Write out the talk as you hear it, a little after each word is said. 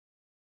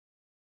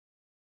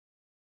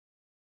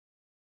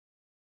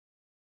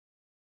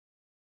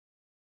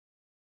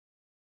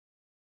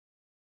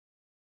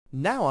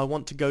Now I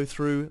want to go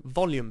through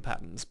volume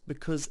patterns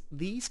because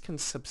these can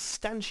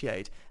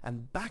substantiate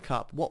and back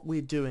up what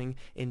we're doing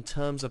in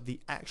terms of the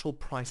actual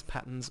price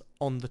patterns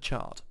on the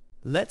chart.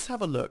 Let's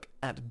have a look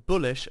at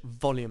bullish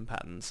volume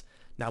patterns.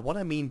 Now what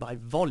I mean by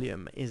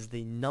volume is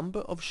the number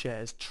of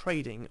shares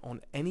trading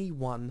on any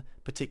one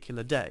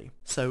particular day.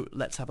 So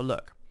let's have a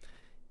look.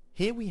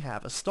 Here we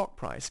have a stock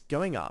price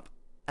going up,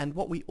 and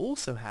what we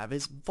also have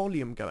is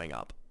volume going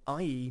up,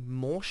 i.e.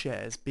 more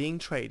shares being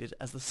traded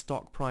as the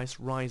stock price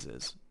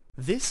rises.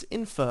 This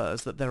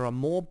infers that there are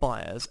more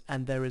buyers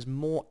and there is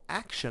more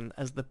action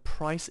as the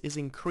price is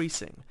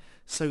increasing,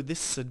 so this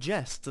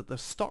suggests that the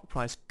stock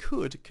price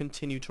could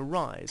continue to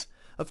rise.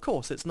 Of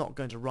course, it's not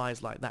going to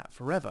rise like that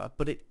forever,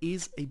 but it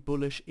is a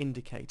bullish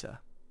indicator.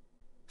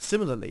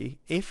 Similarly,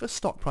 if a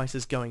stock price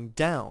is going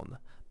down,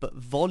 but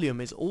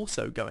volume is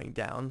also going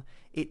down,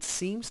 it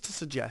seems to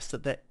suggest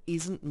that there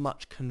isn't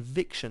much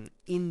conviction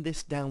in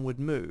this downward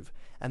move,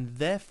 and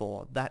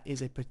therefore that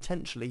is a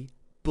potentially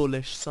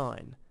bullish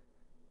sign.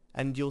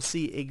 And you'll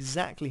see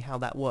exactly how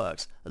that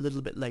works a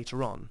little bit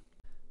later on.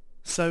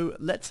 So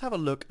let's have a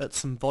look at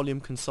some volume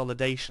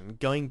consolidation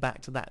going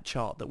back to that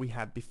chart that we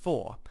had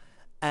before.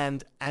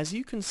 And as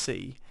you can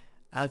see,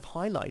 I've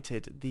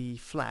highlighted the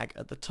flag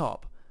at the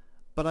top,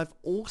 but I've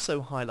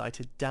also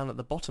highlighted down at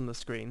the bottom of the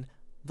screen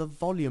the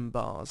volume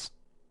bars.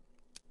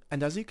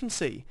 And as you can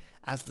see,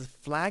 as the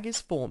flag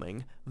is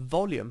forming,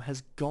 volume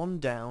has gone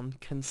down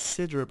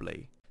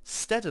considerably.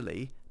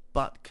 Steadily,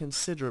 but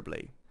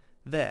considerably.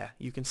 There,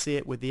 you can see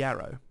it with the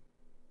arrow.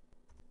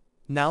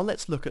 Now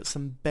let's look at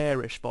some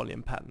bearish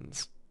volume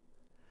patterns.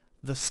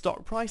 The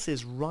stock price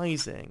is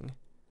rising,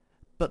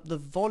 but the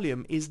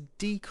volume is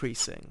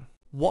decreasing.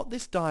 What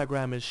this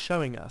diagram is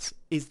showing us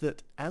is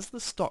that as the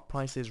stock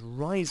price is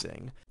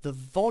rising, the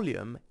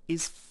volume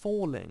is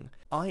falling,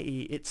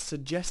 i.e. it's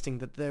suggesting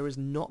that there is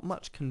not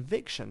much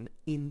conviction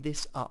in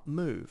this up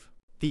move.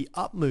 The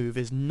up move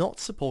is not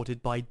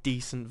supported by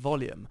decent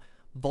volume.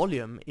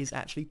 Volume is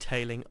actually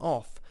tailing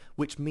off,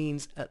 which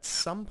means at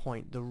some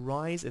point the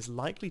rise is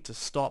likely to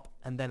stop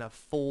and then a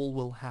fall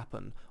will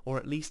happen, or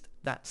at least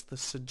that's the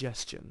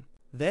suggestion.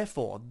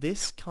 Therefore,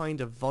 this kind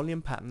of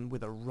volume pattern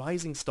with a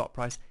rising stock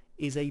price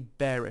is a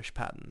bearish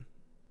pattern.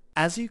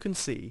 As you can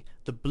see,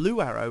 the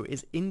blue arrow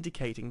is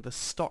indicating the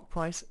stock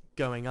price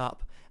going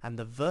up and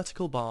the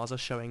vertical bars are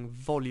showing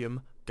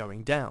volume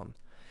going down.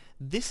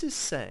 This is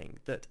saying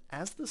that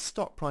as the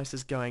stock price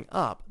is going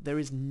up, there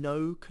is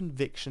no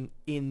conviction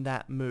in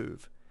that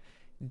move.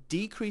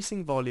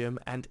 Decreasing volume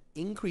and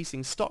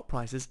increasing stock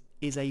prices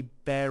is a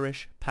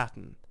bearish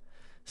pattern.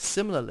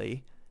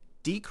 Similarly,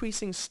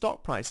 decreasing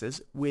stock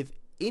prices with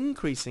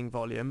increasing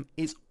volume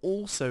is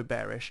also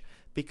bearish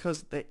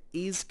because there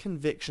is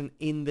conviction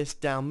in this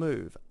down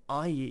move,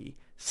 i.e.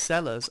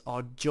 sellers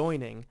are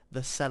joining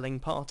the selling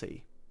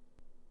party.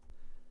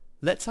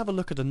 Let's have a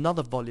look at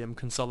another volume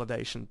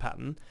consolidation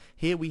pattern.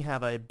 Here we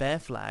have a bear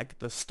flag,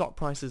 the stock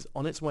price is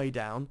on its way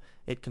down,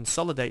 it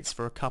consolidates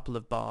for a couple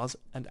of bars,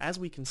 and as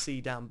we can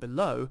see down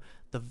below,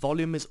 the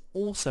volume is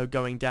also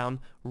going down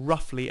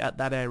roughly at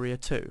that area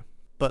too.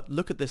 But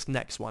look at this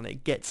next one,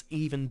 it gets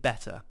even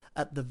better.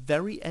 At the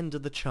very end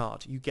of the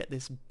chart you get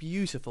this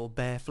beautiful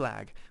bear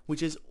flag,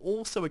 which is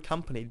also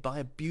accompanied by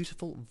a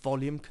beautiful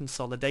volume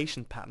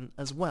consolidation pattern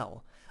as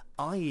well,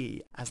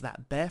 i.e. as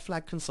that bear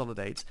flag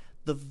consolidates,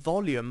 the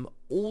volume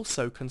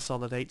also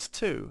consolidates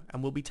too,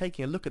 and we'll be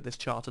taking a look at this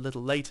chart a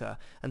little later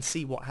and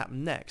see what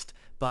happened next,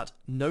 but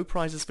no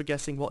prizes for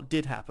guessing what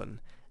did happen,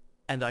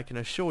 and I can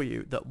assure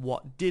you that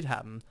what did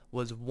happen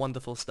was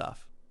wonderful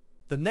stuff.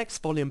 The next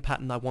volume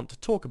pattern I want to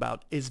talk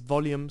about is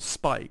volume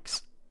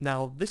spikes.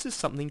 Now this is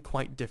something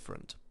quite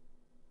different.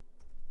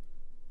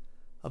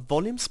 A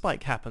volume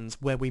spike happens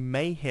where we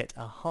may hit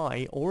a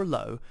high or a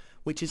low,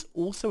 which is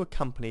also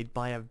accompanied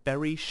by a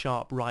very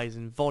sharp rise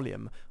in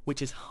volume,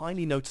 which is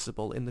highly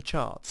noticeable in the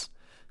charts.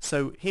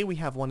 So here we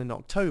have one in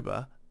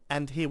October,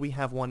 and here we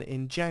have one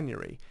in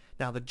January.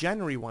 Now the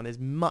January one is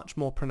much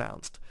more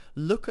pronounced.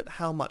 Look at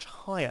how much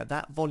higher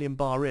that volume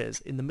bar is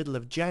in the middle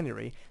of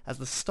January as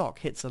the stock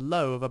hits a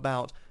low of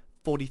about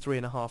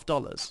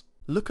 $43.50.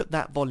 Look at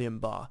that volume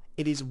bar.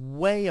 It is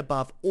way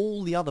above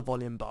all the other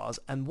volume bars,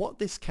 and what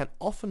this can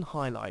often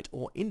highlight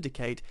or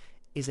indicate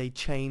is a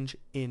change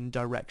in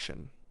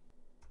direction.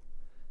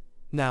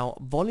 Now,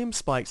 volume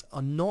spikes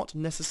are not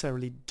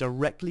necessarily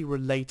directly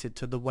related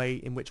to the way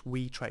in which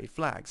we trade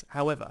flags.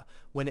 However,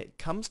 when it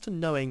comes to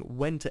knowing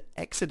when to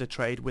exit a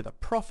trade with a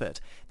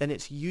profit, then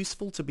it's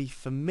useful to be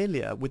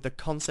familiar with the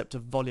concept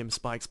of volume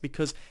spikes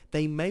because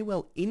they may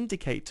well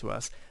indicate to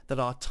us that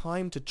our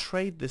time to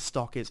trade this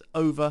stock is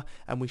over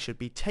and we should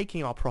be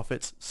taking our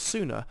profits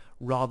sooner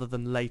rather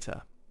than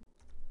later.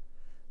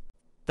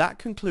 That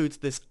concludes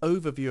this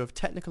overview of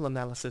technical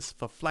analysis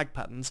for flag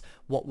patterns.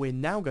 What we're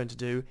now going to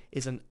do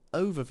is an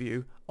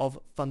overview of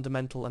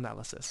fundamental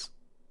analysis.